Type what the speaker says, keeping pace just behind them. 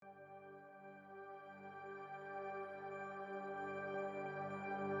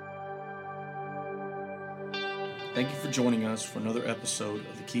Thank you for joining us for another episode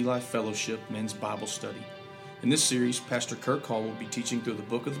of the Key Life Fellowship Men's Bible Study. In this series, Pastor Kirk Hall will be teaching through the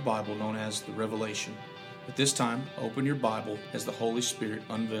book of the Bible known as the Revelation. At this time, open your Bible as the Holy Spirit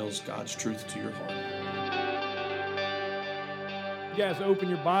unveils God's truth to your heart. You guys open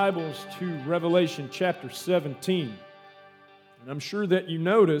your Bibles to Revelation chapter 17. And I'm sure that you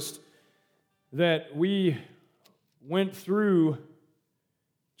noticed that we went through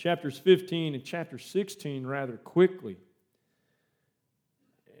chapters 15 and chapter 16 rather quickly.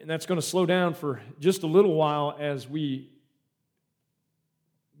 And that's going to slow down for just a little while as we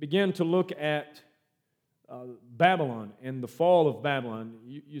begin to look at Babylon and the fall of Babylon.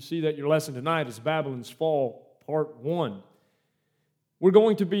 You see that your lesson tonight is Babylon's Fall, Part 1. We're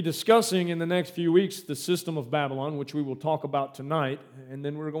going to be discussing in the next few weeks the system of Babylon, which we will talk about tonight, and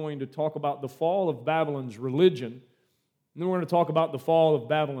then we're going to talk about the fall of Babylon's religion. And then we're going to talk about the fall of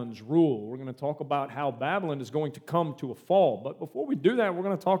Babylon's rule. We're going to talk about how Babylon is going to come to a fall. But before we do that, we're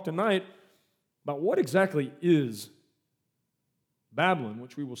going to talk tonight about what exactly is Babylon,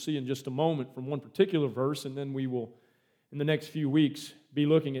 which we will see in just a moment from one particular verse, and then we will, in the next few weeks, be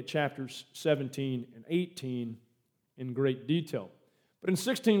looking at chapters 17 and 18 in great detail. But in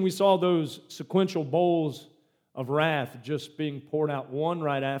 16, we saw those sequential bowls of wrath just being poured out one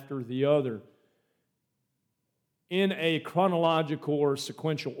right after the other in a chronological or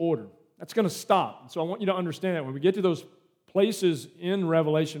sequential order. That's going to stop. So I want you to understand that when we get to those places in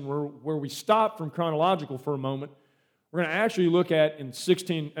Revelation where we stop from chronological for a moment, we're going to actually look at in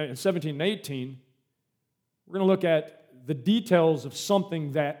 17 and 18, we're going to look at the details of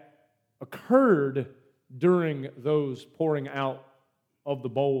something that occurred during those pouring out of the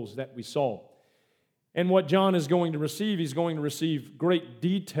bowls that we saw. And what John is going to receive, he's going to receive great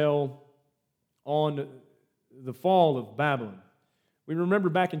detail on the fall of Babylon. We remember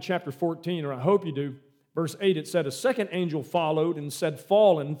back in chapter 14, or I hope you do, verse 8, it said, "A second angel followed and said,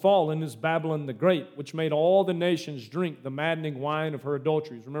 'Fallen, fallen is Babylon the Great, which made all the nations drink the maddening wine of her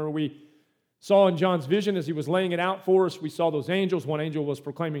adulteries.'" Remember, we saw in John's vision as he was laying it out for us, we saw those angels. One angel was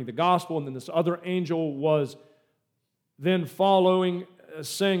proclaiming the gospel, and then this other angel was then following,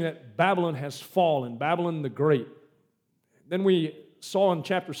 saying that Babylon has fallen, Babylon the Great. Then we saw in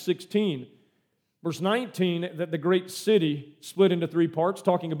chapter 16, verse 19, that the great city split into three parts,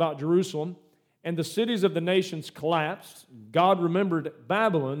 talking about Jerusalem, and the cities of the nations collapsed. God remembered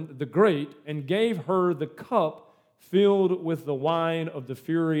Babylon the Great and gave her the cup filled with the wine of the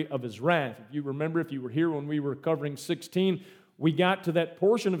fury of his wrath. If you remember, if you were here when we were covering 16, we got to that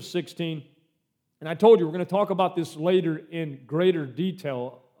portion of 16, and I told you we're going to talk about this later in greater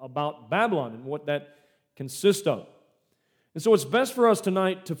detail about Babylon and what that consists of. And so it's best for us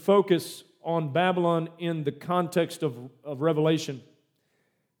tonight to focus on Babylon in the context of Revelation,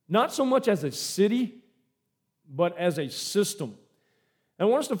 not so much as a city, but as a system. And I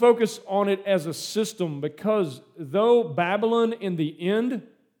want us to focus on it as a system because though Babylon in the end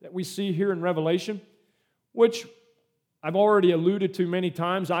that we see here in Revelation, which I've already alluded to many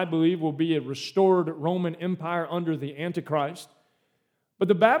times, I believe will be a restored Roman Empire under the Antichrist, but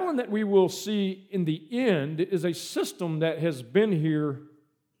the Babylon that we will see in the end is a system that has been here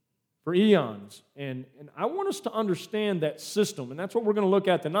for eons. And I want us to understand that system, and that's what we're going to look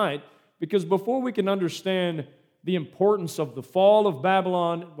at tonight, because before we can understand the importance of the fall of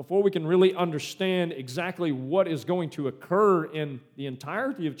Babylon, before we can really understand exactly what is going to occur in the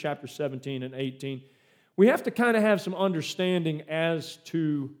entirety of chapter 17 and 18, we have to kind of have some understanding as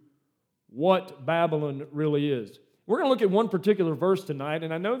to what Babylon really is. We're going to look at one particular verse tonight,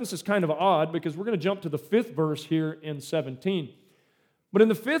 and I know this is kind of odd because we're going to jump to the 5th verse here in 17. But in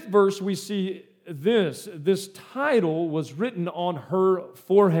the 5th verse, we see this title was written on her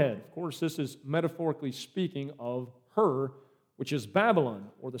forehead. Of course, this is metaphorically speaking of her, which is Babylon,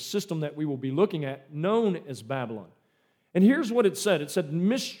 or the system that we will be looking at, known as Babylon. And here's what it said. It said,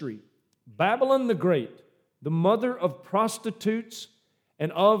 "Mystery, Babylon the Great, the mother of prostitutes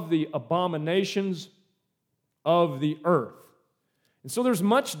and of the abominations of the earth." And so there's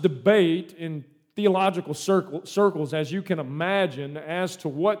much debate in theological circles, as you can imagine, as to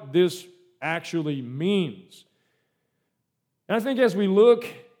what this actually means. And I think as we look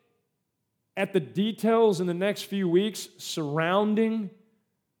at the details in the next few weeks surrounding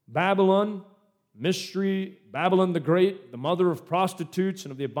Babylon, mystery, Babylon the Great, the mother of prostitutes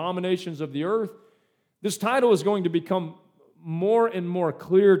and of the abominations of the earth, this title is going to become more and more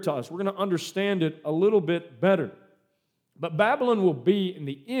clear to us. We're going to understand it a little bit better. But Babylon will be, in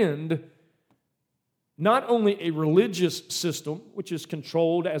the end, not only a religious system, which is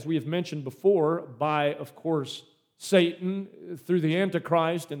controlled, as we have mentioned before, by, of course, Satan through the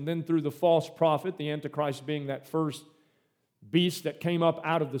Antichrist and then through the false prophet, the Antichrist being that first beast that came up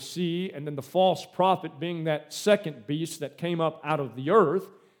out of the sea, and then the false prophet being that second beast that came up out of the earth.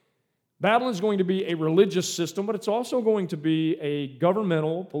 Babylon is going to be a religious system, but it's also going to be a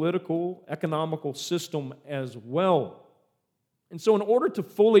governmental, political, economical system as well. And so in order to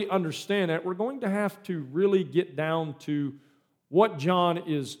fully understand that, we're going to have to really get down to what John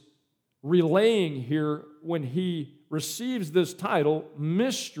is relaying here when he receives this title,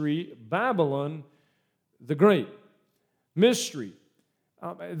 Mystery Babylon the Great. Mystery.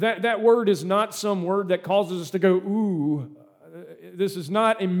 That word is not some word that causes us to go, ooh. This is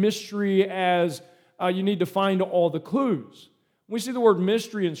not a mystery as you need to find all the clues. When we see the word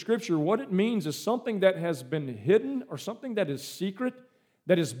mystery in Scripture, what it means is something that has been hidden or something that is secret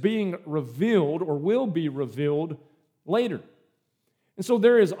that is being revealed or will be revealed later. And so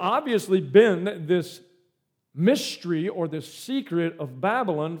there has obviously been this mystery or this secret of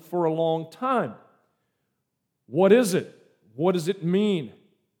Babylon for a long time. What is it? What does it mean?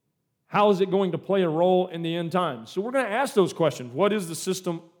 How is it going to play a role in the end times? So we're going to ask those questions. What is the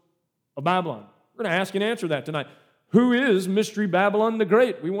system of Babylon? We're going to ask and answer that tonight. Who is Mystery Babylon the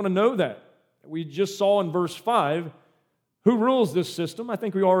Great? We want to know that. We just saw in verse 5 who rules this system. I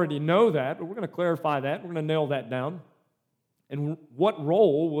think we already know that, but we're going to clarify that. We're going to nail that down. And what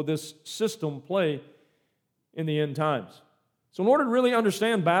role will this system play in the end times? So in order to really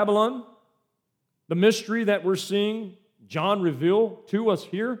understand Babylon, the mystery that we're seeing John reveal to us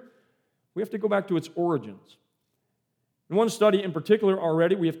here, we have to go back to its origins. In one study in particular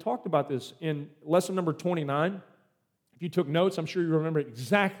already, we have talked about this in lesson number 29. If you took notes, I'm sure you remember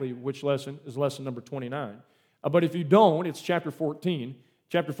exactly which lesson is lesson number 29. But if you don't, it's chapter 14.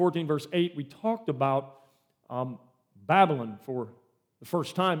 Chapter 14, verse 8, we talked about Babylon for the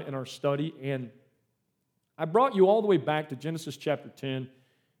first time in our study, and I brought you all the way back to Genesis chapter 10,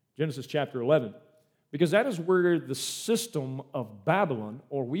 Genesis chapter 11, because that is where the system of Babylon,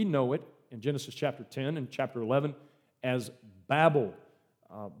 or we know it in Genesis chapter 10 and chapter 11 as Babel.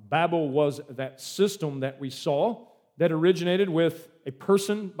 Babel was that system that we saw that originated with a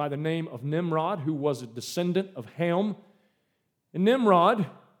person by the name of Nimrod, who was a descendant of Ham. And Nimrod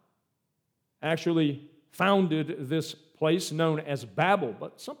actually founded this place known as Babel.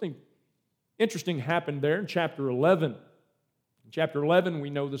 But something interesting happened there in chapter 11. In chapter 11, we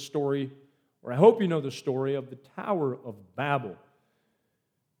know the story, or I hope you know the story of the Tower of Babel.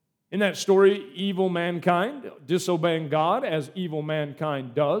 In that story, evil mankind, disobeying God as evil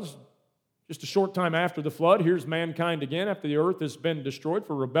mankind does. Just a short time after the flood, here's mankind again after the earth has been destroyed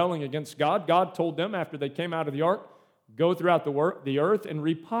for rebelling against God. God told them after they came out of the ark, go throughout the earth and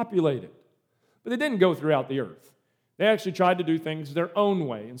repopulate it. But they didn't go throughout the earth. They actually tried to do things their own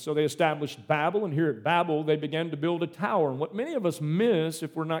way. And so they established Babel, and here at Babel, they began to build a tower. And what many of us miss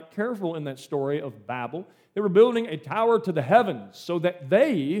if we're not careful in that story of Babel, they were building a tower to the heavens so that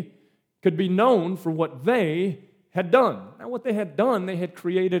they could be known for what they had done. Now, what they had done, they had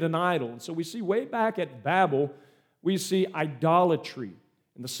created an idol. And so we see way back at Babel, we see idolatry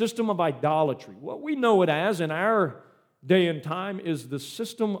and the system of idolatry. What we know it as in our day and time is the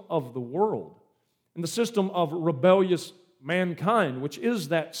system of the world and the system of rebellious mankind, which is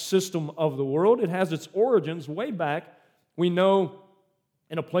that system of the world. It has its origins way back, we know,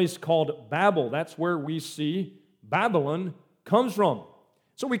 in a place called Babel. That's where we see Babylon comes from.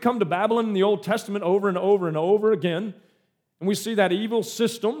 So we come to Babylon in the Old Testament over and over and over again, and we see that evil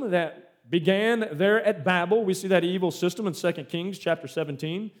system that began there at Babel. We see that evil system in 2 Kings chapter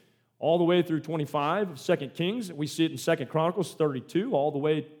 17, all the way through 25 of 2 Kings. We see it in 2 Chronicles 32, all the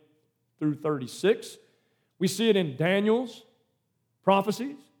way through 36. We see it in Daniel's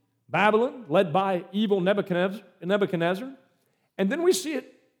prophecies, Babylon, led by evil Nebuchadnezzar. And then we see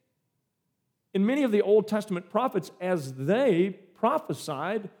it in many of the Old Testament prophets as they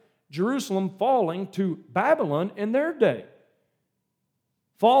prophesied Jerusalem falling to Babylon in their day.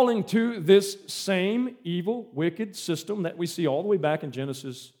 Falling to this same evil, wicked system that we see all the way back in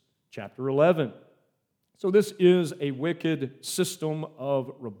Genesis chapter 11. So this is a wicked system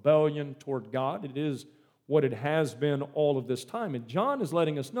of rebellion toward God. It is what it has been all of this time. And John is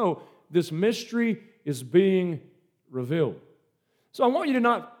letting us know this mystery is being revealed. So I want you to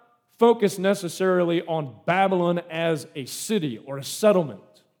not focus necessarily on Babylon as a city or a settlement.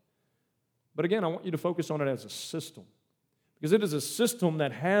 But again, I want you to focus on it as a system. Because it is a system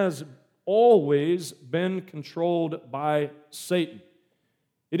that has always been controlled by Satan.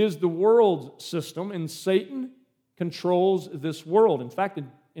 It is the world system, and Satan controls this world. In fact,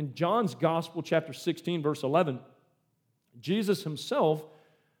 in John's Gospel, chapter 16, verse 11, Jesus himself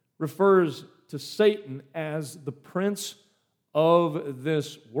refers to Satan as the prince of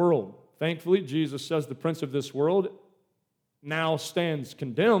this world. Thankfully, Jesus says the prince of this world now stands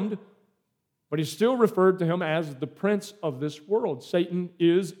condemned, but he's still referred to him as the prince of this world. Satan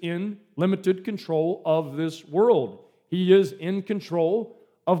is in limited control of this world. He is in control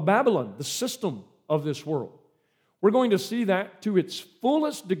of Babylon, the system of this world. We're going to see that to its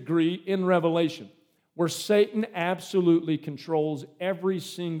fullest degree in Revelation, where Satan absolutely controls every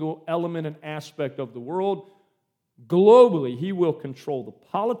single element and aspect of the world. Globally, he will control the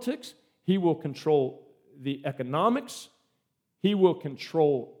politics, he will control the economics, he will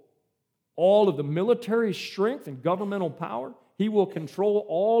control all of the military strength and governmental power. He will control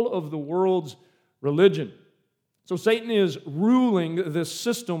all of the world's religion. So Satan is ruling this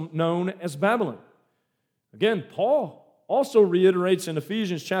system known as Babylon. Again, Paul also reiterates in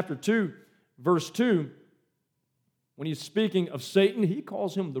Ephesians chapter 2, verse 2, when he's speaking of Satan, he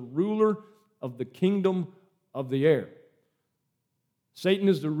calls him the ruler of the kingdom of the air. Satan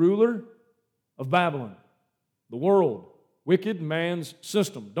is the ruler of Babylon, the world, wicked man's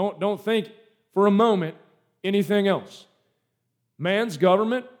system. Don't think for a moment anything else. Man's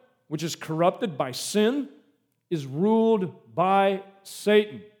government, which is corrupted by sin, is ruled by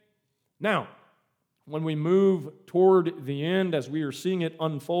Satan. Now, when we move toward the end, as we are seeing it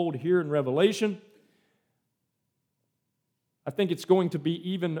unfold here in Revelation, I think it's going to be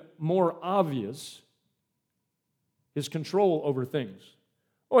even more obvious his control over things.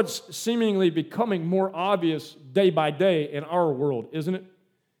 Oh, it's seemingly becoming more obvious day by day in our world, isn't it?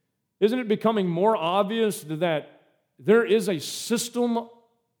 Isn't it becoming more obvious that there is a system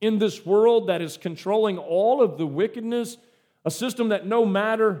in this world that is controlling all of the wickedness, a system that no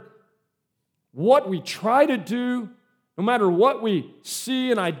matter what we try to do, no matter what we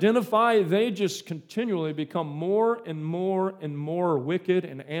see and identify, they just continually become more and more and more wicked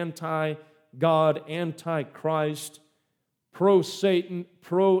and anti-God, anti-Christ, pro-Satan,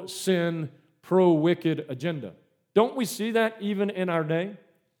 pro-sin, pro-wicked agenda. Don't we see that even in our day?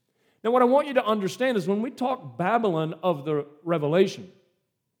 Now, what I want you to understand is when we talk Babylon of the Revelation,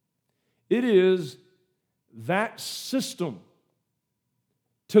 it is that system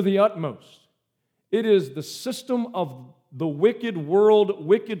to the utmost. It is the system of the wicked world,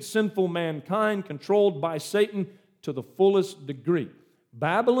 wicked, sinful mankind controlled by Satan to the fullest degree.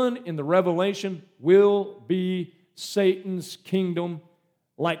 Babylon in the Revelation will be Satan's kingdom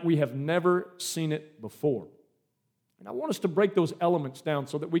like we have never seen it before. And I want us to break those elements down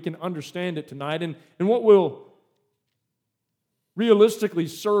so that we can understand it tonight. And what will realistically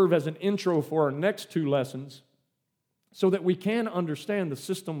serve as an intro for our next two lessons so that we can understand the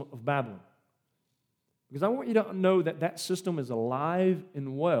system of Babylon. Because I want you to know that that system is alive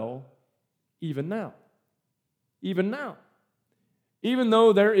and well even now. Even now. Even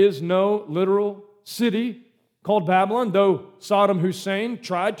though there is no literal city called Babylon, though Saddam Hussein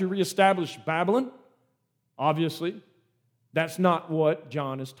tried to reestablish Babylon, obviously, that's not what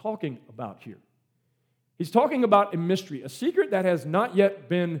John is talking about here. He's talking about a mystery, a secret that has not yet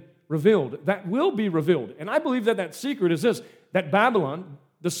been revealed, that will be revealed. And I believe that that secret is this, that Babylon,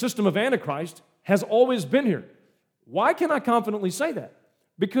 the system of Antichrist, has always been here. Why can I confidently say that?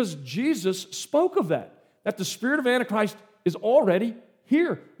 Because Jesus spoke of that the spirit of Antichrist is already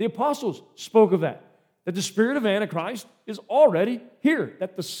here. The apostles spoke of that the spirit of Antichrist is already here,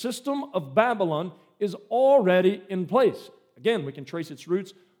 that the system of Babylon is already in place. Again, we can trace its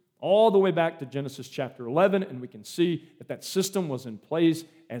roots all the way back to Genesis chapter 11, and we can see that that system was in place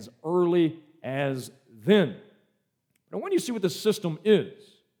as early as then. But I want you to see what the system is.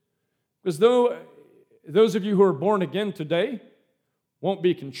 Because though those of you who are born again today won't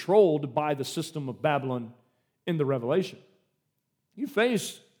be controlled by the system of Babylon in the Revelation, you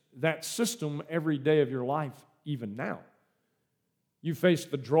face that system every day of your life, even now. You face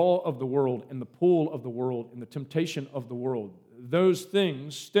the draw of the world and the pull of the world and the temptation of the world. Those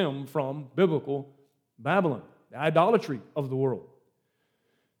things stem from biblical Babylon, the idolatry of the world.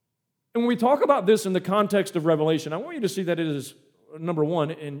 And when we talk about this in the context of Revelation, I want you to see that it is, number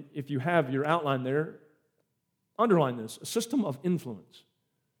one, and if you have your outline there, underline this, a system of influence.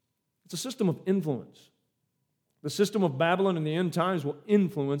 It's a system of influence. The system of Babylon in the end times will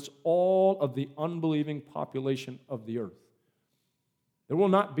influence all of the unbelieving population of the earth. There will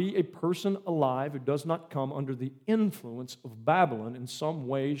not be a person alive who does not come under the influence of Babylon in some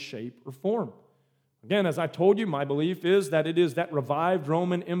way, shape, or form. Again, as I told you, my belief is that it is that revived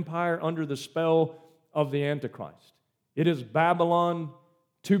Roman Empire under the spell of the Antichrist. It is Babylon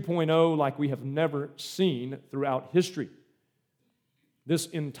 2.0 like we have never seen throughout history. This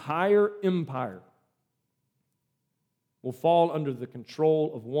entire empire will fall under the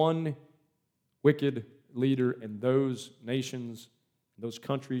control of one wicked leader and those nations, those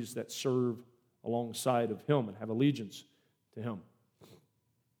countries that serve alongside of him and have allegiance to him.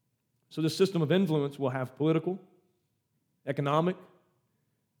 So this system of influence will have political, economic,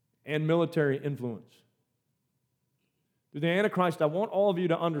 and military influence. Through the Antichrist, I want all of you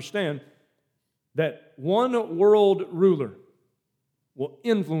to understand that one world ruler will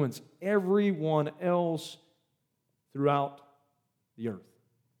influence everyone else throughout the earth.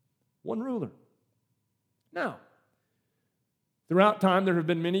 One ruler. Now, throughout time, there have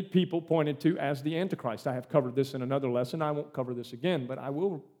been many people pointed to as the Antichrist. I have covered this in another lesson. I won't cover this again, but I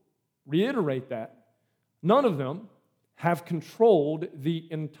will reiterate that none of them have controlled the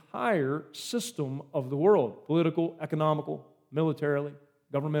entire system of the world, political, economical, militarily,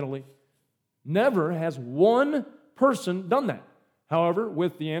 governmentally. Never has one person done that. However,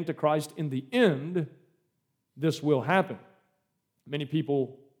 with the Antichrist in the end, this will happen. Many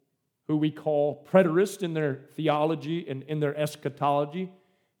people who we call preterists in their theology and in their eschatology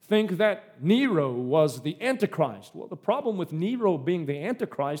think that Nero was the Antichrist. Well, the problem with Nero being the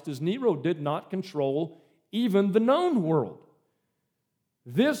Antichrist is Nero did not control even the known world.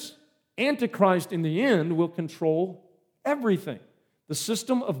 This Antichrist in the end will control everything. The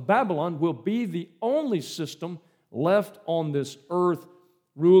system of Babylon will be the only system left on this earth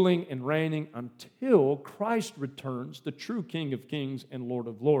ruling and reigning until Christ returns, the true King of Kings and Lord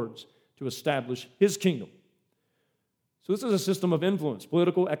of Lords, to establish His kingdom. So this is a system of influence,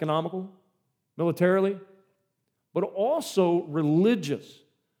 political, economical, militarily, but also religious.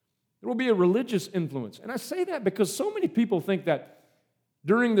 There will be a religious influence. And I say that because so many people think that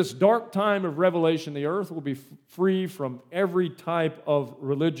during this dark time of Revelation, the earth will be free from every type of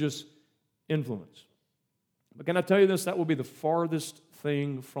religious influence. But can I tell you this? That will be the farthest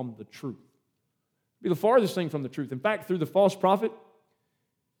thing from the truth. It'll be the farthest thing from the truth. In fact, through the false prophet,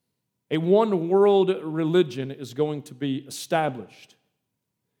 a one-world religion is going to be established,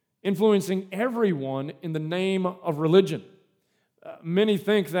 influencing everyone in the name of religion. Many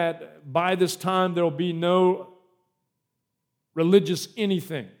think that by this time there will be no religious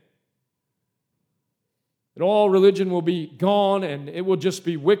anything. That all religion will be gone and it will just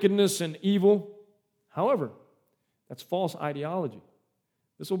be wickedness and evil. However, that's false ideology.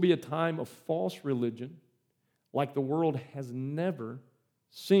 This will be a time of false religion like the world has never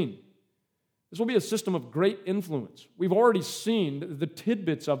seen. This will be a system of great influence. We've already seen the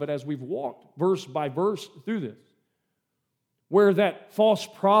tidbits of it as we've walked verse by verse through this, where that false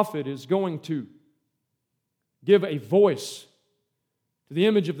prophet is going to give a voice to the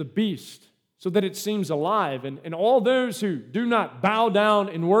image of the beast so that it seems alive. And all those who do not bow down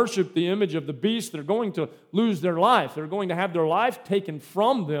and worship the image of the beast, they're going to lose their life. They're going to have their life taken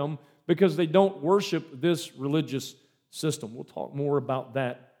from them because they don't worship this religious system. We'll talk more about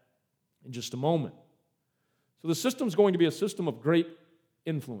that in just a moment. So the system is going to be a system of great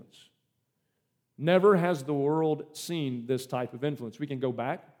influence. Never has the world seen this type of influence. We can go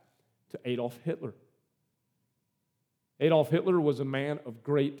back to Adolf Hitler. Adolf Hitler was a man of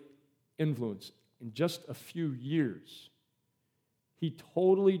great influence. In just a few years, he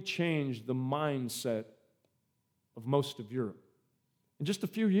totally changed the mindset of most of Europe. In just a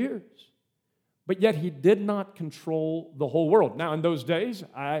few years. But yet he did not control the whole world. Now, in those days,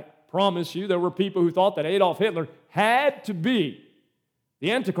 I promise you, there were people who thought that Adolf Hitler had to be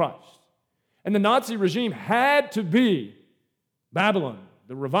the Antichrist. And the Nazi regime had to be Babylon,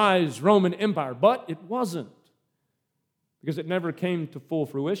 the revised Roman Empire. But it wasn't, because it never came to full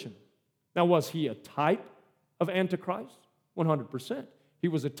fruition. Now, was he a type of Antichrist? 100%. He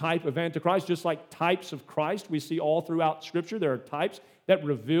was a type of Antichrist, just like types of Christ we see all throughout Scripture. There are types that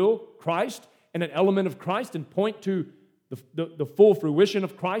reveal Christ and an element of Christ and point to the full fruition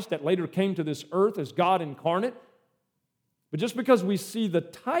of Christ that later came to this earth as God incarnate. But just because we see the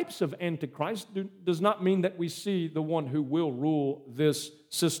types of Antichrist does not mean that we see the one who will rule this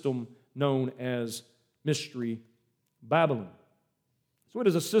system known as Mystery Babylon. So it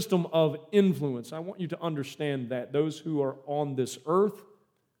is a system of influence. I want you to understand that those who are on this earth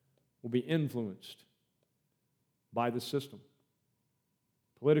will be influenced by the system,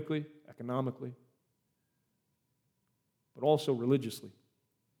 politically, economically, but also religiously.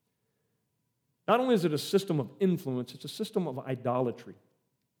 Not only is it a system of influence, it's a system of idolatry.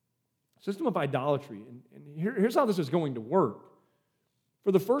 A system of idolatry. And here's how this is going to work.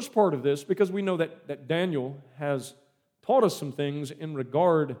 For the first part of this, because we know that Daniel has taught us some things in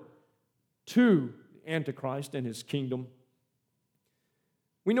regard to Antichrist and his kingdom,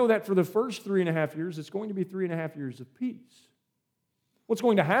 we know that for the first 3.5 years, it's going to be 3.5 years of peace. What's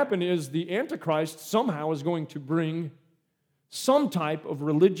going to happen is the Antichrist somehow is going to bring some type of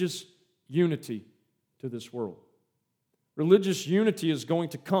religious unity to this world. Religious unity is going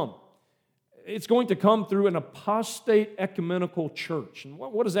to come. It's going to come through an apostate ecumenical church. And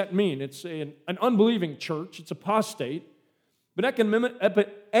what does that mean? It's an unbelieving church. It's apostate. But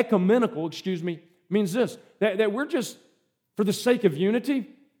ecumenical, means this, that we're just, for the sake of unity,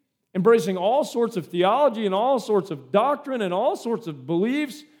 embracing all sorts of theology and all sorts of doctrine and all sorts of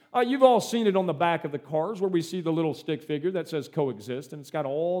beliefs. You've all seen it on the back of the cars where we see the little stick figure that says coexist, and it's got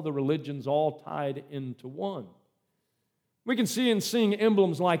all the religions all tied into one. We can see in seeing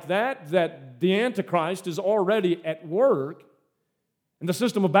emblems like that the Antichrist is already at work, and the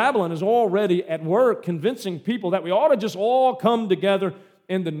system of Babylon is already at work convincing people that we ought to just all come together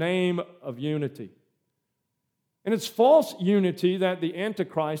in the name of unity. And it's false unity that the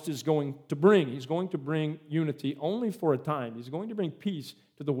Antichrist is going to bring. He's going to bring unity only for a time. He's going to bring peace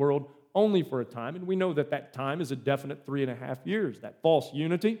to the world only for a time, and we know that time is a definite 3.5 years. That false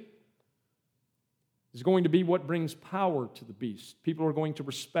unity is going to be what brings power to the beast. People are going to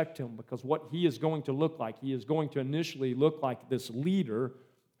respect him because what he is going to look like, he is going to initially look like this leader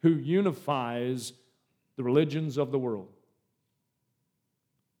who unifies the religions of the world.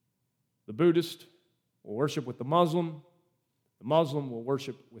 The Buddhist will worship with the Muslim will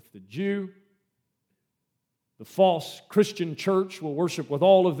worship with the Jew. The false Christian church will worship with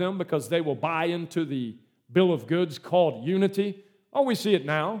all of them because they will buy into the bill of goods called unity. Oh, we see it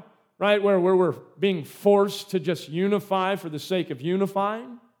now. Right, where we're being forced to just unify for the sake of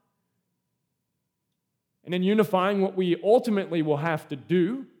unifying. And in unifying, what we ultimately will have to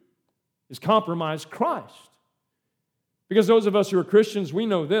do is compromise Christ. Because those of us who are Christians, we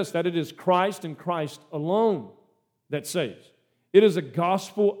know this, that it is Christ and Christ alone that saves. It is a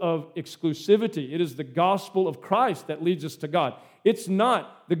gospel of exclusivity. It is the gospel of Christ that leads us to God. It's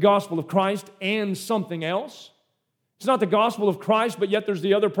not the gospel of Christ and something else. It's not the gospel of Christ, but yet there's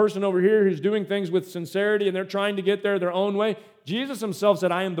the other person over here who's doing things with sincerity and they're trying to get there their own way. Jesus himself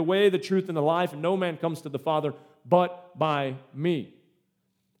said, I am the way, the truth, and the life, and no man comes to the Father but by me.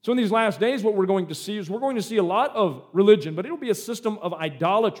 So in these last days, what we're going to see is we're going to see a lot of religion, but it'll be a system of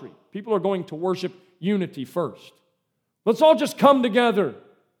idolatry. People are going to worship unity first. Let's all just come together.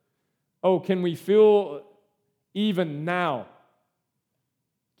 Oh, can we feel even now?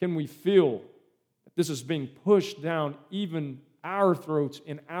 Can we feel this is being pushed down even our throats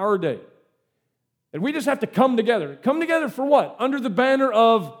in our day? And we just have to come together. Come together for what? Under the banner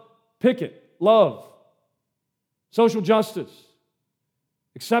of picket, love, social justice,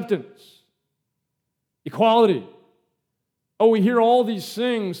 acceptance, equality. Oh, we hear all these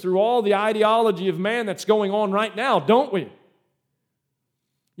things through all the ideology of man that's going on right now, don't we?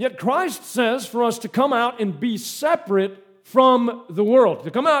 Yet Christ says for us to come out and be separate from the world,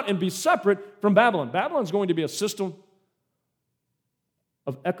 to come out and be separate from Babylon. Babylon's going to be a system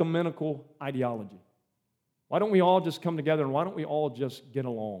of ecumenical ideology. Why don't we all just come together and why don't we all just get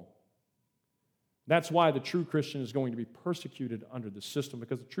along? That's why the true Christian is going to be persecuted under the system,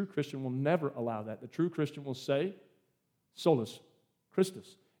 because the true Christian will never allow that. The true Christian will say, solus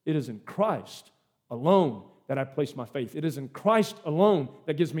Christus. It is in Christ alone that I place my faith. It is in Christ alone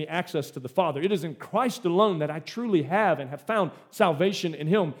that gives me access to the Father. It is in Christ alone that I truly have and have found salvation in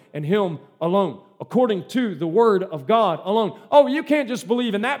Him and Him alone, according to the Word of God alone. Oh, you can't just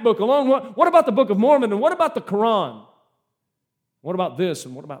believe in that book alone. What about the Book of Mormon and what about the Quran? What about this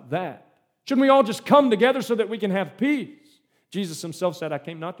and what about that? Shouldn't we all just come together so that we can have peace? Jesus himself said, I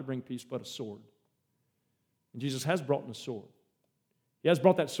came not to bring peace but a sword. And Jesus has brought a sword. He has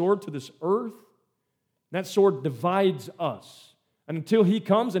brought that sword to this earth. That sword divides us. And until He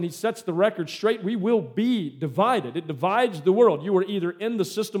comes and He sets the record straight, we will be divided. It divides the world. You are either in the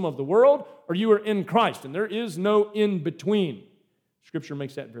system of the world or you are in Christ. And there is no in-between. Scripture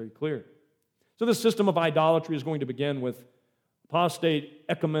makes that very clear. So this system of idolatry is going to begin with apostate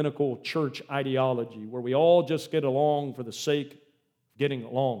ecumenical church ideology, where we all just get along for the sake of getting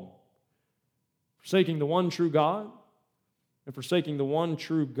along. Forsaking the one true God and forsaking the one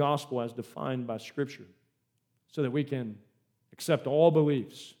true gospel as defined by Scripture, so that we can accept all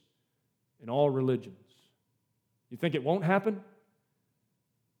beliefs in all religions. You think it won't happen?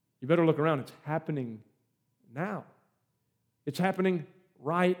 You better look around. It's happening now. It's happening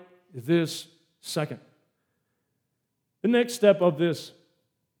right this second. The next step of this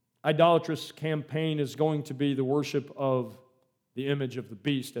idolatrous campaign is going to be the worship of the image of the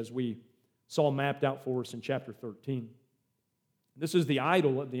beast, as we saw mapped out for us in chapter 13. This is the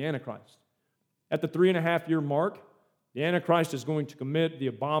idol of the Antichrist. At the 3.5-year mark, the Antichrist is going to commit the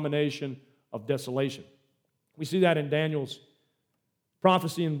abomination of desolation. We see that in Daniel's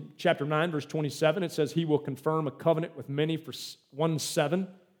Prophecy in chapter 9, verse 27, it says, He will confirm a covenant with many for 1 7.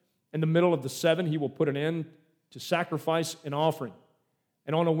 In the middle of the 7, He will put an end to sacrifice and offering.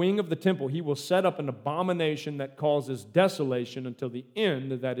 And on a wing of the temple, He will set up an abomination that causes desolation until the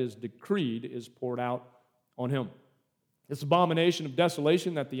end that is decreed is poured out on Him. This abomination of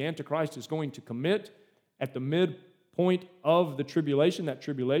desolation that the Antichrist is going to commit at the midpoint of the tribulation, that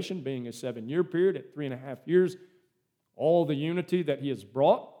tribulation being a 7-year period at 3.5 years, all the unity that He has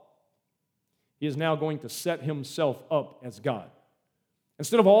brought, He is now going to set Himself up as God.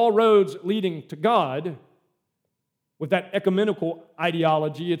 Instead of all roads leading to God, with that ecumenical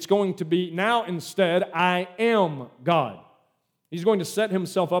ideology, it's going to be now instead, I am God. He's going to set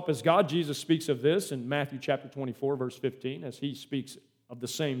Himself up as God. Jesus speaks of this in Matthew chapter 24, verse 15, as He speaks of the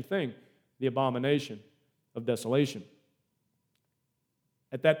same thing, the abomination of desolation.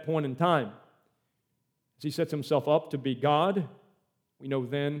 At that point in time, as He sets Himself up to be God, we know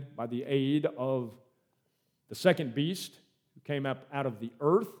then by the aid of the second beast who came up out of the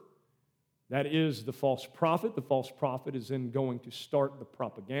earth, that is the false prophet. The false prophet is then going to start the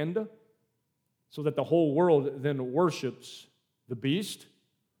propaganda so that the whole world then worships the beast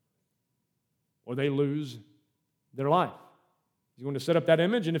or they lose their life. He's going to set up that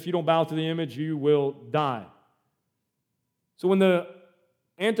image, and if you don't bow to the image, you will die. So when the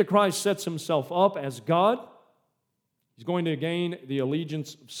Antichrist sets himself up as God, he's going to gain the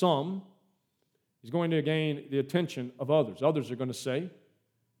allegiance of some. He's going to gain the attention of others. Others are going to say,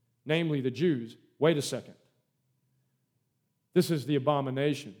 namely the Jews, wait a second. This is the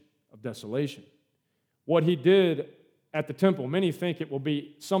abomination of desolation. What He did at the temple, many think it will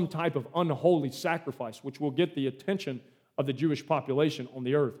be some type of unholy sacrifice which will get the attention of the Jewish population on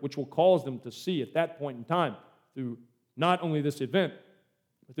the earth, which will cause them to see at that point in time, through not only this event,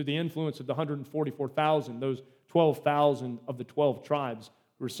 but through the influence of the 144,000, those 12,000 of the 12 tribes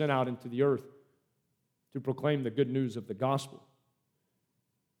who were sent out into the earth to proclaim the good news of the gospel.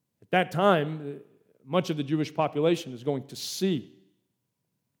 At that time, much of the Jewish population is going to see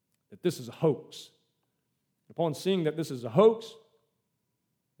that this is a hoax. Upon seeing that this is a hoax,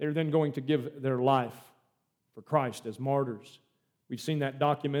 they're then going to give their life for Christ as martyrs. We've seen that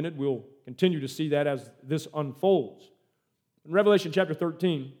documented. We'll continue to see that as this unfolds. In Revelation chapter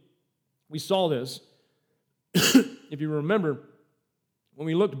 13, we saw this. If you remember, when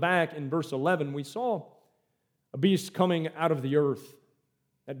we looked back in verse 11, we saw a beast coming out of the earth.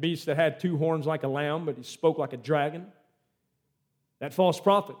 That beast that had 2 horns like a lamb, but he spoke like a dragon. That false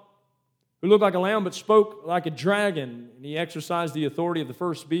prophet who looked like a lamb but spoke like a dragon. And he exercised the authority of the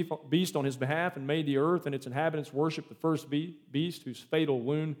first beast on his behalf and made the earth and its inhabitants worship the first beast whose fatal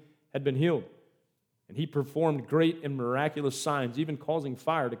wound had been healed. And he performed great and miraculous signs, even causing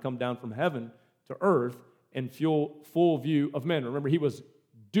fire to come down from heaven to earth in full view of men. Remember, he was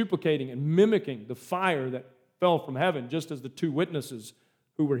duplicating and mimicking the fire that fell from heaven, just as the 2 witnesses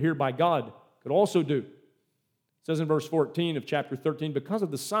who were here by God could also do. It says in verse 14 of chapter 13, because of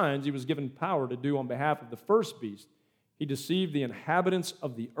the signs He was given power to do on behalf of the first beast, He deceived the inhabitants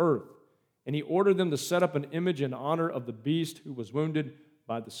of the earth, and He ordered them to set up an image in honor of the beast who was wounded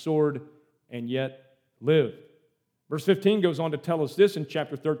by the sword and yet lived. Verse 15 goes on to tell us this in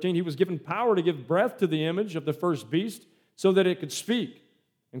chapter 13. He was given power to give breath to the image of the first beast so that it could speak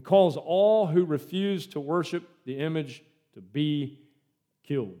and cause all who refuse to worship the image to be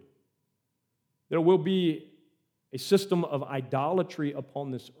killed. There will be a system of idolatry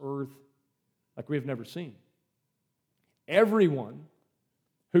upon this earth like we have never seen. Everyone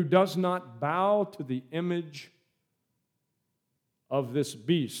who does not bow to the image of this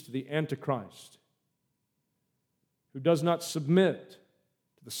beast, the Antichrist, who does not submit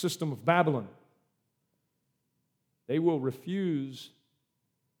to the system of Babylon, they will refuse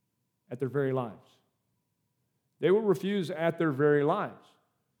at their very lives. They will refuse at their very lives.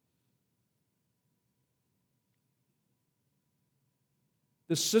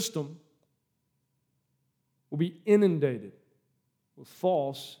 This system will be inundated with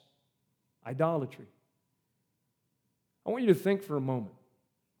false idolatry. I want you to think for a moment.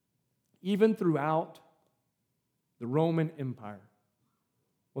 Even throughout the Roman Empire,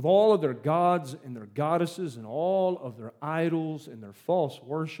 with all of their gods and their goddesses and all of their idols and their false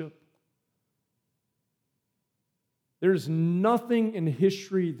worship, there's nothing in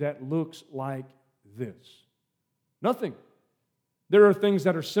history that looks like this. Nothing. There are things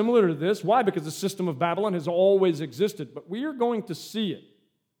that are similar to this. Why? Because the system of Babylon has always existed. But we are going to see it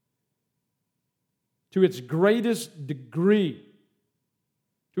to its greatest degree.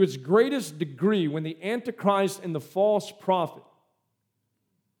 To its greatest degree when the Antichrist and the false prophet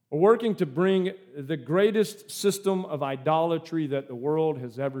We're working to bring the greatest system of idolatry that the world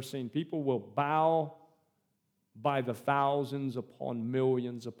has ever seen. People will bow by the thousands upon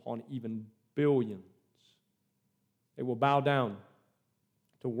millions, upon even billions. They will bow down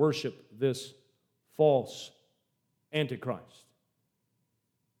to worship this false Antichrist.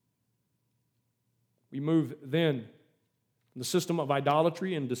 We move then from the system of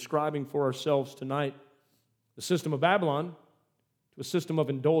idolatry and describing for ourselves tonight the system of Babylon to a system of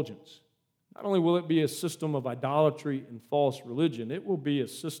indulgence. Not only will it be a system of idolatry and false religion, it will be a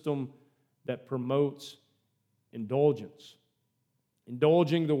system that promotes indulgence.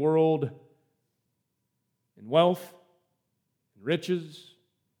 Indulging the world in wealth, and riches,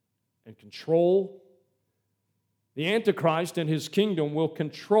 and control. The Antichrist and his kingdom will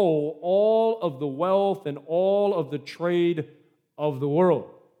control all of the wealth and all of the trade of the world.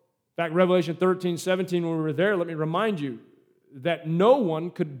 In fact, Revelation 13:17, when we were there, let me remind you that no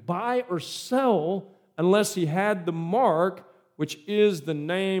one could buy or sell unless he had the mark, which is the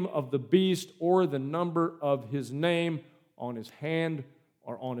name of the beast or the number of his name on his hand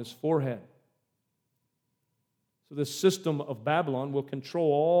or on his forehead. So this system of Babylon will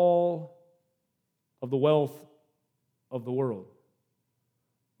control all of the wealth of the world.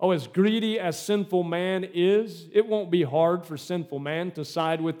 Oh, as greedy as sinful man is, it won't be hard for sinful man to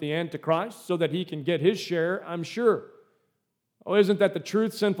side with the Antichrist so that he can get his share, I'm sure. Oh, isn't that the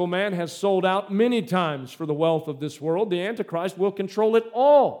truth? Sinful man has sold out many times for the wealth of this world. The Antichrist will control it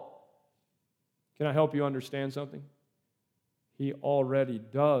all. Can I help you understand something? He already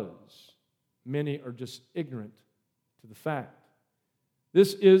does. Many are just ignorant to the fact.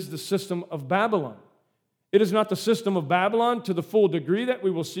 This is the system of Babylon. It is not the system of Babylon to the full degree that we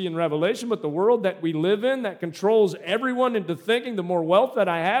will see in Revelation, but the world that we live in that controls everyone into thinking the more wealth that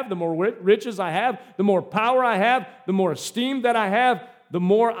I have, the more riches I have, the more power I have, the more esteem that I have, the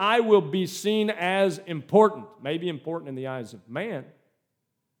more I will be seen as important. Maybe important in the eyes of man,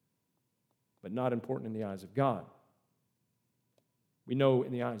 but not important in the eyes of God. We know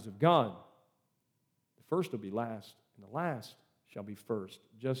in the eyes of God, the first will be last, and the last shall be first,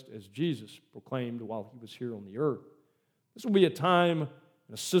 just as Jesus proclaimed while he was here on the earth. This will be a time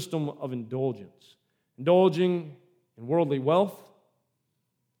and a system of indulgence. Indulging in worldly wealth,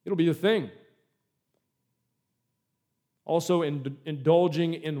 it'll be the thing. Also,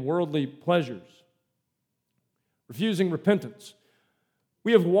 indulging in worldly pleasures. Refusing repentance.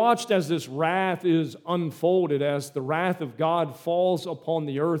 We have watched as this wrath is unfolded, as the wrath of God falls upon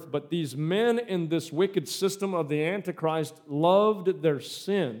the earth, but these men in this wicked system of the Antichrist loved their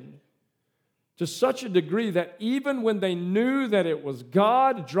sin to such a degree that even when they knew that it was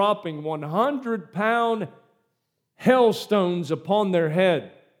God dropping 100-pound hailstones upon their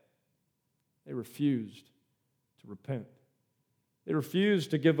head, they refused to repent. They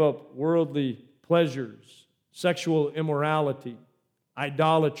refused to give up worldly pleasures, sexual immorality,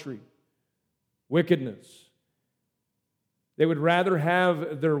 idolatry, wickedness. They would rather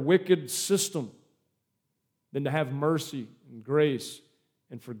have their wicked system than to have mercy and grace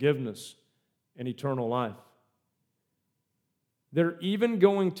and forgiveness and eternal life. They're even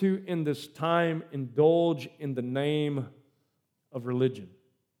going to, in this time, indulge in the name of religion.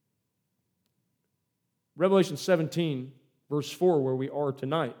 Revelation 17, verse 4, where we are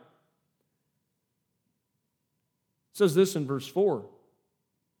tonight, says this in verse 4.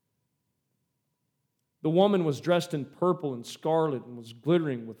 The woman was dressed in purple and scarlet and was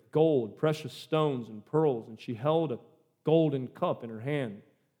glittering with gold, precious stones and pearls, and she held a golden cup in her hand,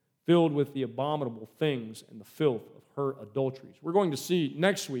 filled with the abominable things and the filth of her adulteries. We're going to see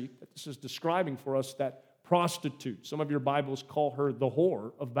next week that this is describing for us that prostitute. Some of your Bibles call her the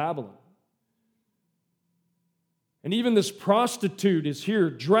whore of Babylon. And even this prostitute is here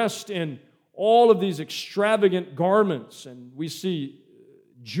dressed in all of these extravagant garments, and we see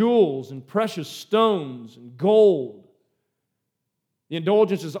jewels and precious stones and gold, the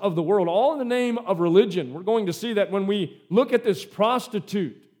indulgences of the world, all in the name of religion. We're going to see that when we look at this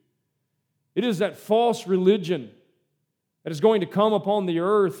prostitute, it is that false religion that is going to come upon the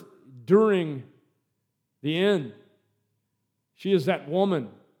earth during the end. She is that woman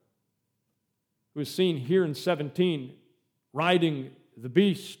who is seen here in 17 riding the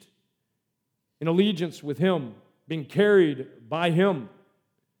beast in allegiance with him, being carried by him.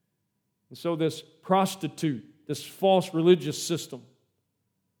 And so this prostitute, this false religious system,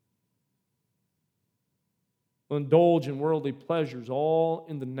 will indulge in worldly pleasures, all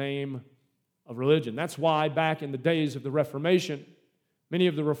in the name of religion. That's why back in the days of the Reformation, many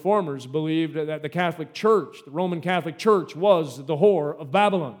of the reformers believed that the Catholic Church, the Roman Catholic Church, was the whore of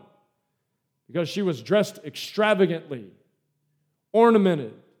Babylon, because she was dressed extravagantly,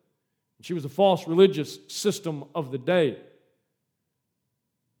 ornamented, She was a false religious system of the day.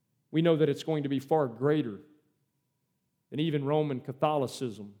 We know that it's going to be far greater than even Roman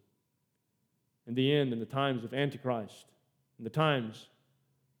Catholicism in the end, in the times of Antichrist, in the times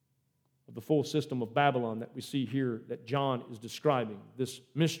of the full system of Babylon that we see here that John is describing. This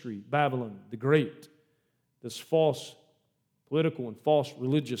mystery, Babylon the Great, this false political and false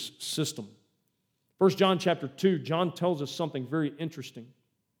religious system. 1 John chapter 2, John tells us something very interesting.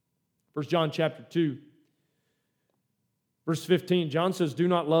 1 John chapter 2, verse 15, John says, "Do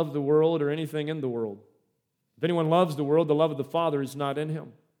not love the world or anything in the world. If anyone loves the world, the love of the Father is not in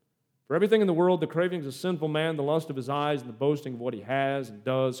him. For everything in the world, the cravings of sinful man, the lust of his eyes, and the boasting of what he has and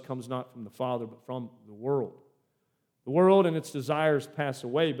does, comes not from the Father, but from the world. The world and its desires pass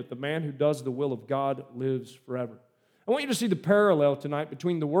away, but the man who does the will of God lives forever." I want you to see the parallel tonight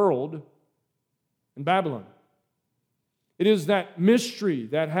between the world and Babylon. It is that mystery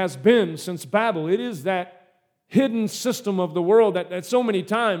that has been since Babel. It is that hidden system of the world that so many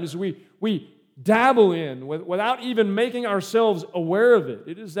times we dabble in without even making ourselves aware of it.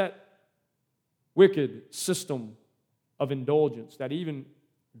 It is that wicked system of indulgence that even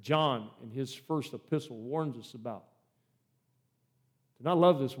John in his first epistle warns us about. Do not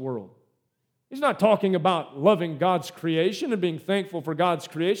love this world. He's not talking about loving God's creation and being thankful for God's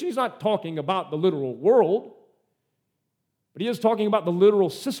creation. He's not talking about the literal world. But he is talking about the literal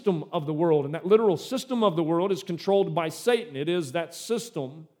system of the world. And that literal system of the world is controlled by Satan. It is that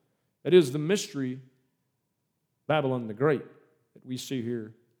system that is the mystery, Babylon the Great, that we see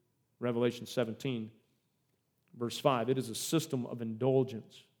here, Revelation 17, verse 5. It is a system of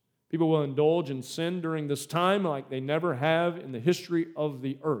indulgence. People will indulge in sin during this time like they never have in the history of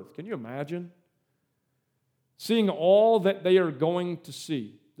the earth. Can you imagine? Seeing all that they are going to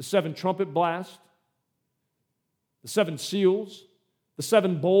see. The 7 trumpet blasts, the 7 seals, the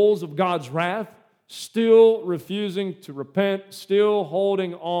 7 bowls of God's wrath, still refusing to repent, still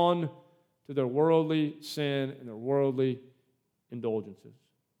holding on to their worldly sin and their worldly indulgences.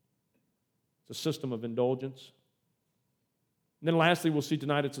 It's a system of indulgence. And then lastly, we'll see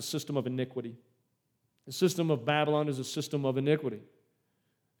tonight it's a system of iniquity. The system of Babylon is a system of iniquity.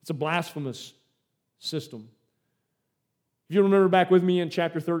 It's a blasphemous system. If you remember back with me in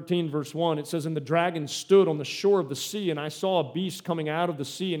chapter 13, verse 1, it says, "And the dragon stood on the shore of the sea, and I saw a beast coming out of the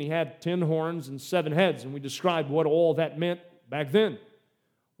sea, and he had 10 horns and 7 heads." And we described what all that meant back then.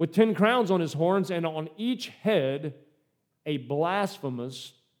 "With 10 crowns on his horns, and on each head a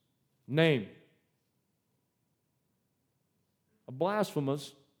blasphemous name." A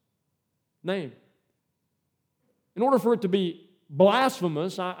blasphemous name. In order for it to be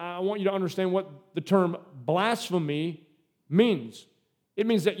blasphemous, I want you to understand what the term blasphemy means. It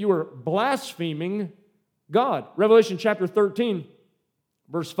means that you are blaspheming God. Revelation chapter 13,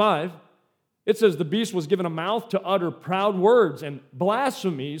 verse 5, it says, "The beast was given a mouth to utter proud words and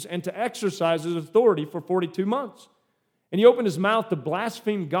blasphemies and to exercise his authority for 42 months. And he opened his mouth to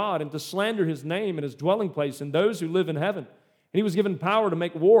blaspheme God and to slander his name and his dwelling place and those who live in heaven. And he was given power to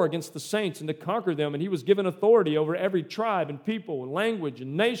make war against the saints and to conquer them. And he was given authority over every tribe and people and language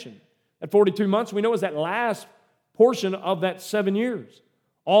and nation." At 42 months, we know, is that last portion of that 7 years.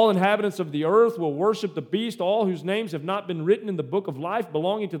 "All inhabitants of the earth will worship the beast, all whose names have not been written in the book of life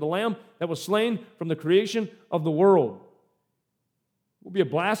belonging to the Lamb that was slain from the creation of the world." It will be a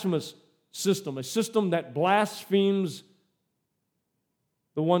blasphemous system, a system that blasphemes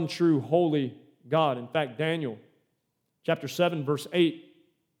the one true holy God. In fact, Daniel chapter 7, verse 8,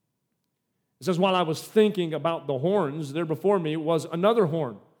 it says, "While I was thinking about the horns, there before me was another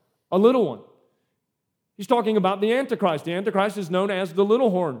horn, a little one." He's talking about the Antichrist. The Antichrist is known as the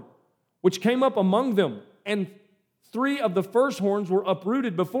little horn, which came up among them. And 3 of the first horns were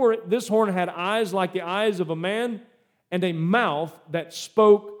uprooted before it. This horn had eyes like the eyes of a man and a mouth that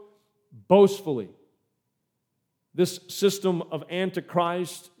spoke boastfully. This system of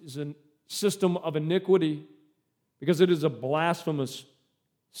Antichrist is a system of iniquity because it is a blasphemous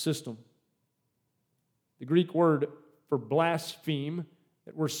system. The Greek word for blaspheme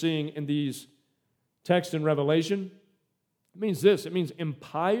that we're seeing in these texts in Revelation, it means this. It means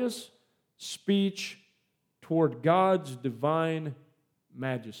impious speech toward God's divine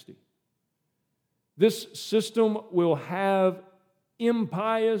majesty. This system will have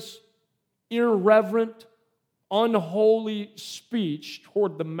impious, irreverent, unholy speech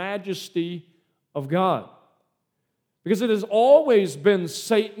toward the majesty of God. Because it has always been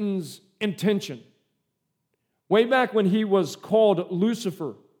Satan's intention. Way back when he was called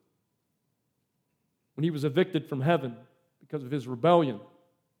Lucifer, when he was evicted from heaven because of his rebellion,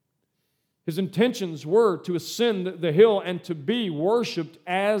 His intentions were to ascend the hill and to be worshiped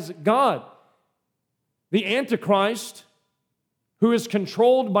as God. The Antichrist, who is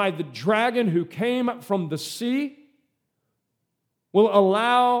controlled by the dragon who came from the sea, will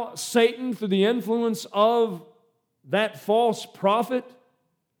allow Satan, through the influence of that false prophet,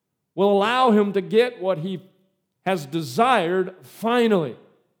 will allow him to get what he has desired finally.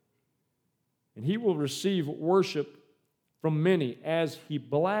 And he will receive worship from many as he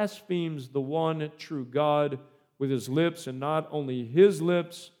blasphemes the one true God with his lips, and not only his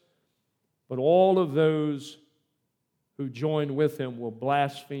lips, but all of those who join with him will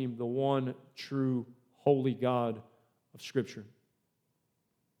blaspheme the one true holy God of Scripture.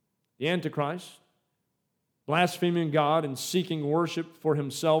 The Antichrist, blaspheming God and seeking worship for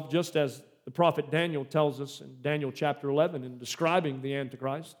himself, just as the prophet Daniel tells us in Daniel chapter 11 in describing the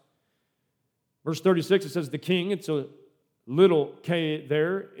Antichrist. Verse 36, it says, the king, it's a little k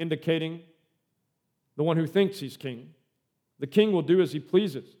there, indicating the one who thinks he's king. The king will do as he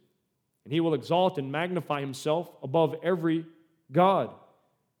pleases, and he will exalt and magnify himself above every god,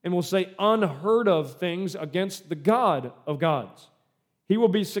 and will say unheard of things against the God of gods. He will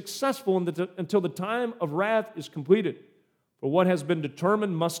be successful until the time of wrath is completed. For what has been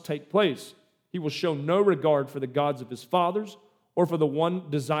determined must take place. He will show no regard for the gods of his fathers or for the one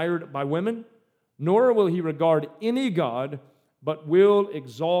desired by women, nor will he regard any god, but will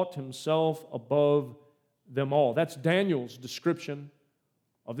exalt himself above them all. That's Daniel's description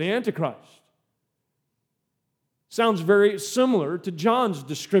of the Antichrist. Sounds very similar to John's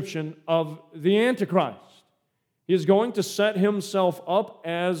description of the Antichrist. He is going to set himself up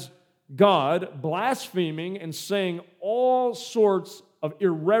as God, blaspheming and saying all sorts of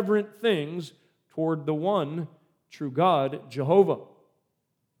irreverent things toward the one true God, Jehovah,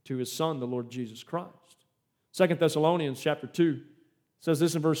 to his Son, the Lord Jesus Christ. 2 Thessalonians chapter 2 says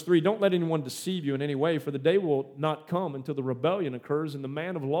this in verse 3, don't let anyone deceive you in any way, for the day will not come until the rebellion occurs and the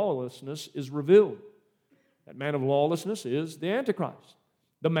man of lawlessness is revealed. That man of lawlessness is the Antichrist,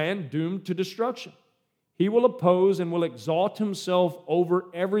 the man doomed to destruction. He will oppose and will exalt himself over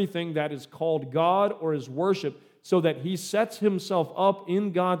everything that is called God or is worship, so that he sets himself up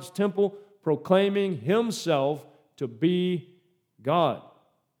in God's temple, proclaiming himself to be God.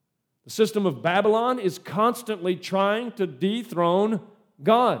 The system of Babylon is constantly trying to dethrone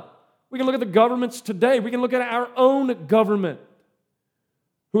God. We can look at the governments today. We can look at our own government,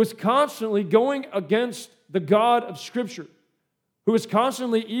 who is constantly going against the God of Scripture, who is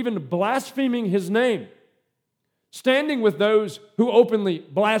constantly even blaspheming his name, standing with those who openly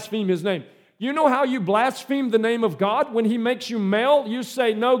blaspheme his name. You know how you blaspheme the name of God? When he makes you male, you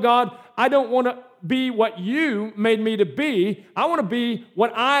say, no, God, I don't want to be what you made me to be. I want to be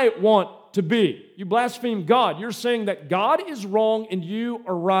what I want to be. You blaspheme God. You're saying that God is wrong and you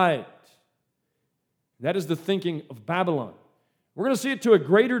are right. That is the thinking of Babylon. We're going to see it to a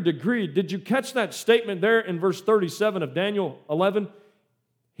greater degree. Did you catch that statement there in verse 37 of Daniel 11?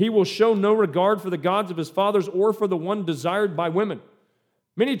 He will show no regard for the gods of his fathers or for the one desired by women.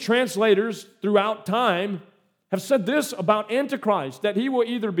 Many translators throughout time have said this about Antichrist, that he will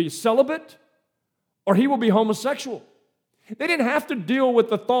either be celibate or he will be homosexual. They didn't have to deal with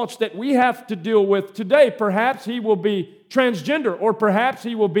the thoughts that we have to deal with today. Perhaps he will be transgender, or perhaps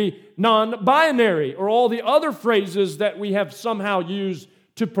he will be non-binary, or all the other phrases that we have somehow used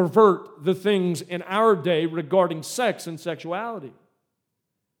to pervert the things in our day regarding sex and sexuality.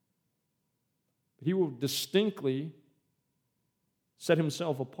 He will distinctly set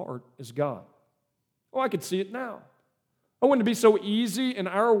himself apart as God. Oh, I could see it now. Oh, wouldn't it be so easy in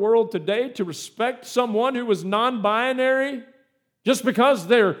our world today to respect someone who is non-binary just because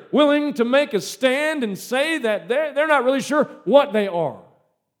they're willing to make a stand and say that they're not really sure what they are?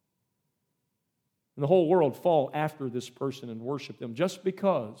 And the whole world fall after this person and worship them just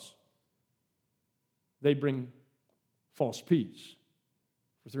because they bring false peace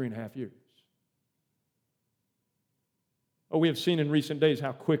for 3.5 years. Oh, we have seen in recent days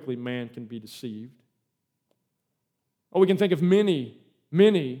how quickly man can be deceived. Oh, we can think of many,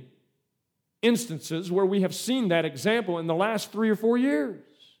 many instances where we have seen that example in the last 3 or 4 years.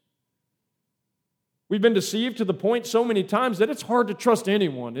 We've been deceived to the point so many times that it's hard to trust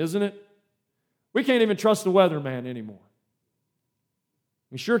anyone, isn't it? We can't even trust the weatherman anymore.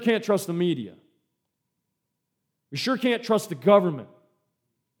 We sure can't trust the media. We sure can't trust the government.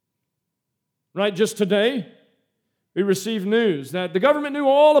 Right, just today, we received news that the government knew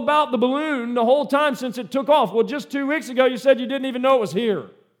all about the balloon the whole time since it took off. Well, just 2 weeks ago, you said you didn't even know it was here.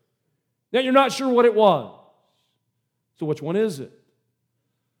 That you're not sure what it was. So which one is it?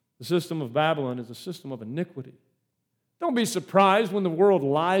 The system of Babylon is a system of iniquity, Don't be surprised when the world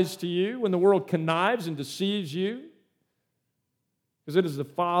lies to you, when the world connives and deceives you, because it is the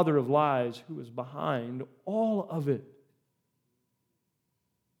father of lies who is behind all of it.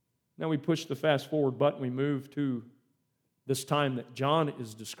 Now we push the fast forward button. We move to this time that John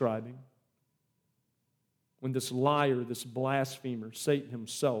is describing, when this liar, this blasphemer, Satan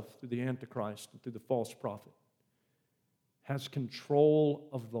himself, through the Antichrist and through the false prophet, has control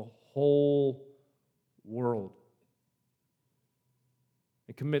of the whole world.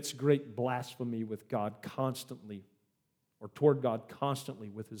 It commits great blasphemy with God constantly, or toward God constantly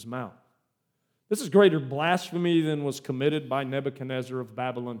with his mouth. This is greater blasphemy than was committed by Nebuchadnezzar of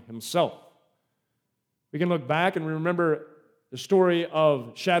Babylon himself. We can look back and remember the story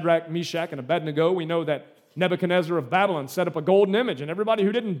of Shadrach, Meshach, and Abednego. We know that Nebuchadnezzar of Babylon set up a golden image, and everybody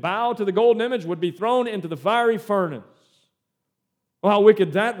who didn't bow to the golden image would be thrown into the fiery furnace. Well, how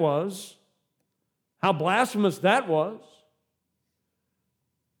wicked that was. How blasphemous that was.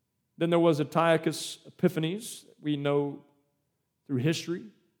 Then there was Antiochus Epiphanes, we know through history,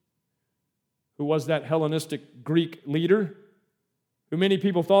 who was that Hellenistic Greek leader, who many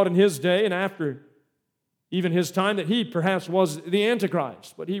people thought in his day and after even his time that he perhaps was the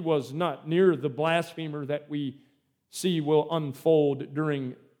Antichrist, but he was not near the blasphemer that we see will unfold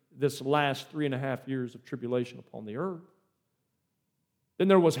during this last 3.5 years of tribulation upon the earth. Then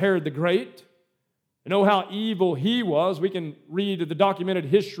there was Herod the Great. You know how evil he was. We can read the documented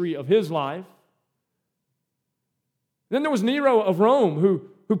history of his life. Then there was Nero of Rome,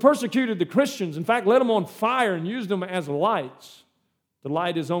 who persecuted the Christians, in fact, lit them on fire and used them as lights to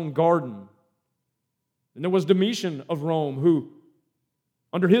light his own garden. And there was Domitian of Rome, who,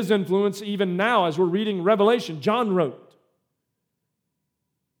 under his influence, even now, as we're reading Revelation, John wrote.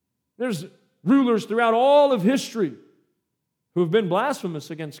 There's rulers throughout all of history who have been blasphemous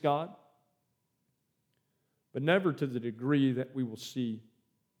against God, but never to the degree that we will see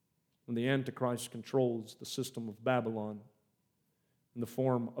when the Antichrist controls the system of Babylon in the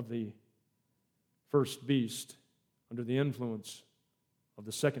form of the first beast under the influence of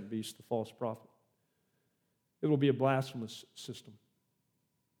the second beast, the false prophet. It will be a blasphemous system.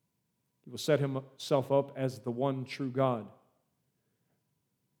 He will set himself up as the one true God.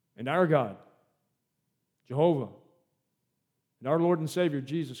 And our God, Jehovah, and our Lord and Savior,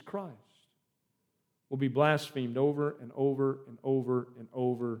 Jesus Christ, will be blasphemed over and over and over and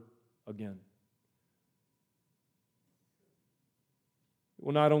over again. It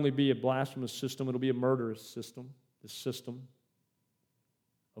will not only be a blasphemous system, it will be a murderous system, the system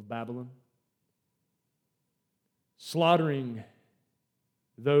of Babylon, slaughtering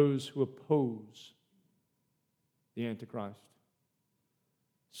those who oppose the Antichrist,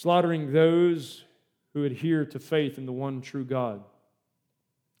 slaughtering those who adhere to faith in the one true God,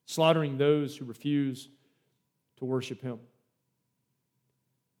 slaughtering those who refuse to worship Him,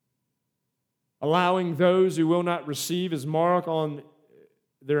 allowing those who will not receive His mark on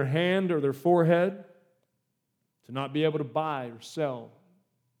their hand or their forehead to not be able to buy or sell,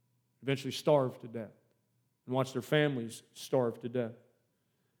 eventually starve to death, and watch their families starve to death.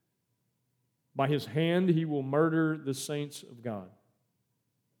 By His hand, He will murder the saints of God.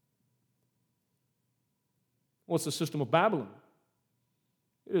 What's the system of Babylon?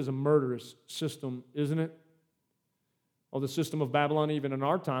 It is a murderous system, isn't it? Well, the system of Babylon, even in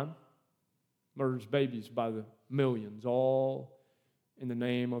our time, murders babies by the millions, all in the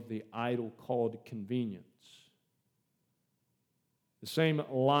name of the idol called convenience. The same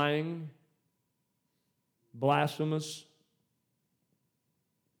lying, blasphemous,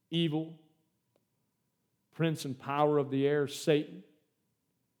 evil prince and power of the air, Satan,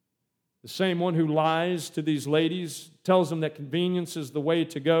 the same one who lies to these ladies, tells them that convenience is the way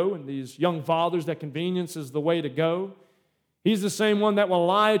to go, and these young fathers that convenience is the way to go. He's the same one that will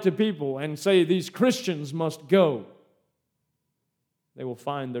lie to people and say these Christians must go. They will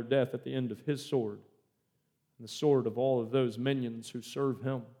find their death at the end of his sword, and the sword of all of those minions who serve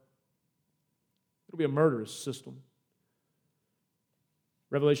him. It'll be a murderous system.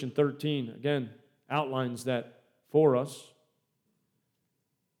 Revelation 13, again, outlines that for us.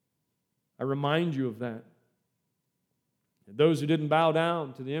 I remind you of that. And those who didn't bow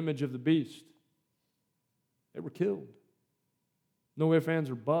down to the image of the beast, they were killed. No ifs, ands,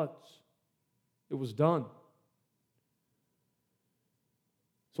 or buts. It was done.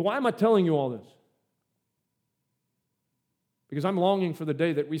 So why am I telling you all this? Because I'm longing for the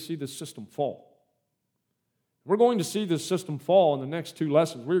day that we see this system fall. We're going to see this system fall in the next two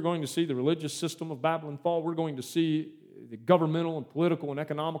lessons. We're going to see the religious system of Babylon fall. We're going to see the governmental and political and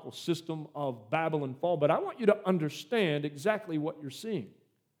economical system of Babylon fall. But I want you to understand exactly what you're seeing.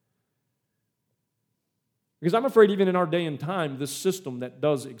 Because I'm afraid even in our day and time, this system that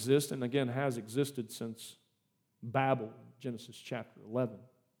does exist, and again has existed since Babel, Genesis chapter 11,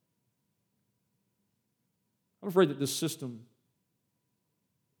 I'm afraid that this system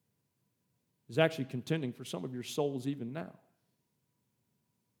is actually contending for some of your souls even now.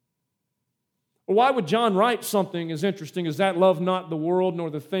 Well, why would John write something as interesting as that? Love not the world nor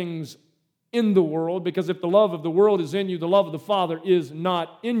the things in the world, because if the love of the world is in you, the love of the Father is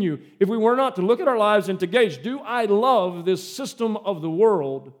not in you. If we were not to look at our lives and to gauge, do I love this system of the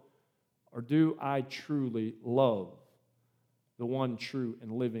world, or do I truly love the one true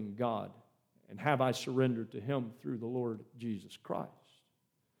and living God? And have I surrendered to Him through the Lord Jesus Christ?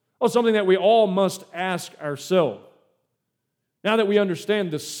 Well, something that we all must ask ourselves. Now that we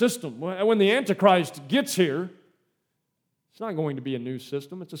understand the system, when the Antichrist gets here, it's not going to be a new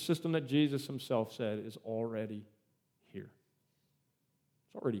system. It's a system that Jesus Himself said is already here.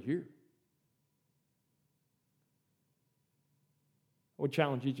 It's already here. I would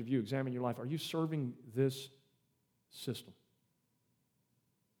challenge each of you, examine your life. Are you serving this system?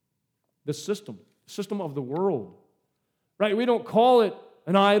 The system of the world. Right? We don't call it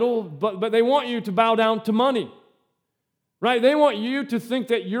an idol, but they want you to bow down to money. Right? They want you to think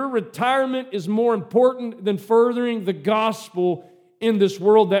that your retirement is more important than furthering the gospel in this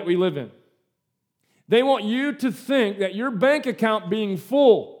world that we live in. They want you to think that your bank account being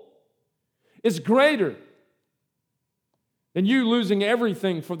full is greater than you losing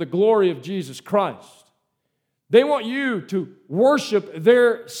everything for the glory of Jesus Christ. They want you to worship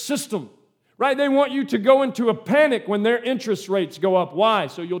their system, right? They want you to go into a panic when their interest rates go up. Why?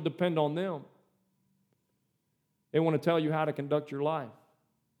 So you'll depend on them. They want to tell you how to conduct your life,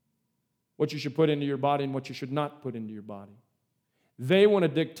 what you should put into your body and what you should not put into your body. They want to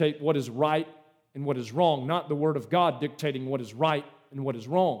dictate what is right and what is wrong, not the Word of God dictating what is right and what is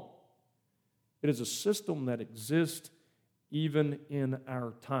wrong. It is a system that exists even in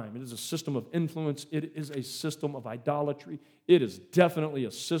our time. It is a system of influence. It is a system of idolatry. It is definitely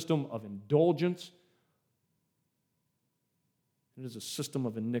a system of indulgence. It is a system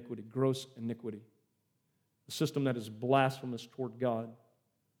of iniquity, gross iniquity. A system that is blasphemous toward God.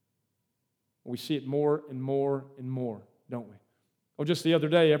 We see it more and more and more, don't we? Oh, just the other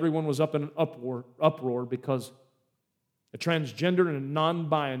day, everyone was up in an uproar because a transgender and a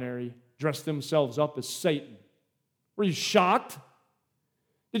non-binary dressed themselves up as Satan. Were you shocked?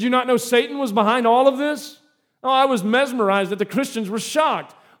 Did you not know Satan was behind all of this? Oh, I was mesmerized that the Christians were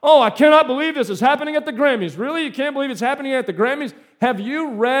shocked. Oh, I cannot believe this is happening at the Grammys. Really? You can't believe it's happening at the Grammys? Have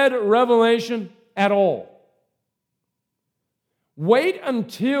you read Revelation at all? Wait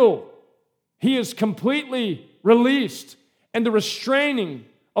until he is completely released and the restraining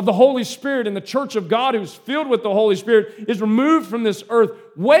of the Holy Spirit in the church of God who's filled with the Holy Spirit is removed from this earth.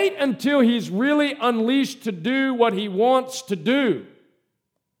 Wait until he's really unleashed to do what he wants to do.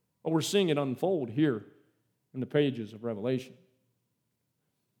 Well, we're seeing it unfold here in the pages of Revelation.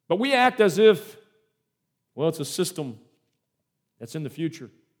 But we act as if, well, it's a system that's in the future.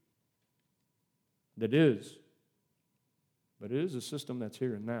 That is. But it is a system that's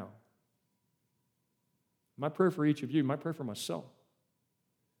here and now. My prayer for each of you, my prayer for myself,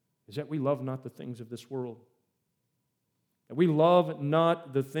 is that we love not the things of this world. That we love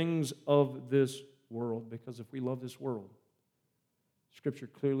not the things of this world, because if we love this world, Scripture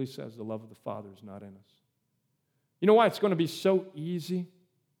clearly says the love of the Father is not in us. You know why it's going to be so easy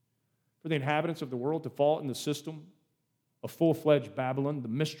for the inhabitants of the world to fall in the system of full-fledged Babylon, the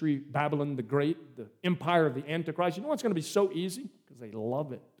mystery Babylon the Great, the empire of the Antichrist? You know why it's going to be so easy? Because they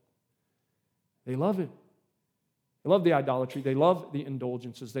love it. They love it. They love the idolatry. They love the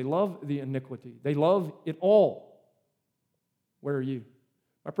indulgences. They love the iniquity. They love it all. Where are you?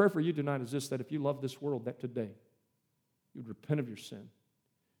 My prayer for you tonight is this, that if you love this world, that today you would repent of your sin.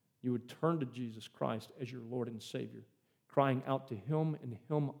 You would turn to Jesus Christ as your Lord and Savior, crying out to Him and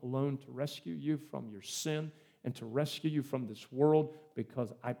Him alone to rescue you from your sin and to rescue you from this world,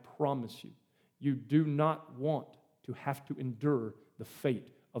 because I promise you, you do not want to have to endure the fate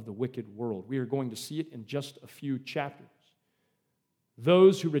of the wicked world. We are going to see it in just a few chapters.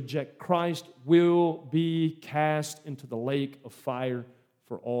 Those who reject Christ will be cast into the lake of fire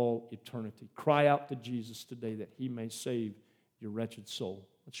for all eternity. Cry out to Jesus today that He may save your wretched soul.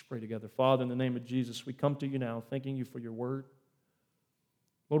 Let's pray together. Father, in the name of Jesus, we come to You now, thanking You for Your word.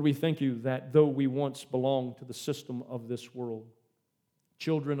 Lord, we thank You that though we once belonged to the system of this world,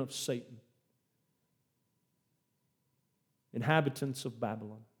 children of Satan, inhabitants of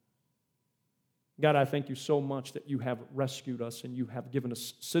Babylon, God, I thank You so much that You have rescued us and You have given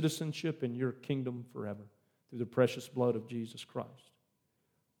us citizenship in Your kingdom forever through the precious blood of Jesus Christ.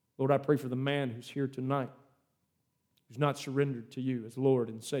 Lord, I pray for the man who's here tonight who's not surrendered to you as Lord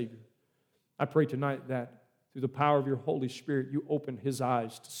and Savior. I pray tonight that through the power of your Holy Spirit, you open his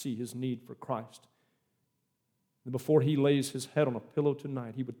eyes to see his need for Christ. And before he lays his head on a pillow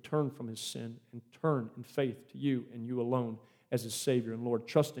tonight, he would turn from his sin and turn in faith to you and you alone as his Savior and Lord,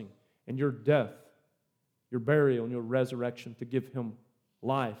 trusting in your death, your burial, and your resurrection to give him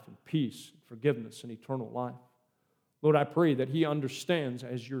life and peace, and forgiveness, and eternal life. Lord, I pray that he understands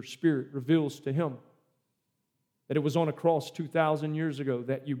as your Spirit reveals to him that it was on a cross 2,000 years ago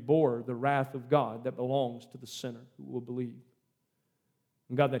that you bore the wrath of God that belongs to the sinner who will believe.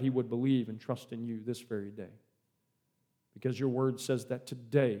 And God, that he would believe and trust in you this very day. Because your word says that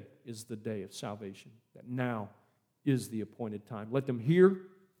today is the day of salvation, that now is the appointed time. Let them hear,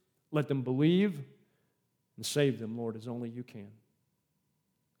 let them believe, and save them, Lord, as only you can.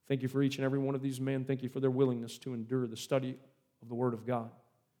 Thank you for each and every one of these men. Thank you for their willingness to endure the study of the Word of God.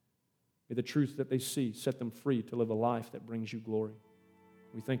 May the truth that they see set them free to live a life that brings you glory.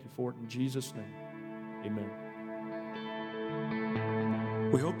 We thank you for it in Jesus' name. Amen.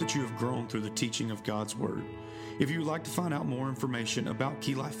 We hope that you have grown through the teaching of God's Word. If you would like to find out more information about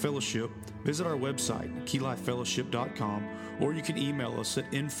Key Life Fellowship, visit our website, keylifefellowship.com, or you can email us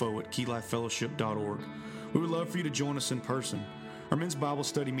at info@keylifefellowship.org. We would love for you to join us in person. Our men's Bible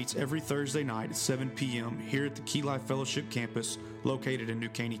study meets every Thursday night at 7 p.m. here at the Key Life Fellowship campus located in New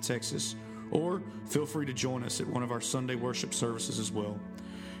Caney, Texas. Or feel free to join us at one of our Sunday worship services as well.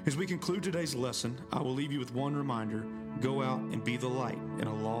 As we conclude today's lesson, I will leave you with one reminder: go out and be the light in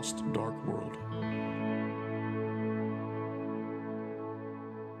a lost, dark world.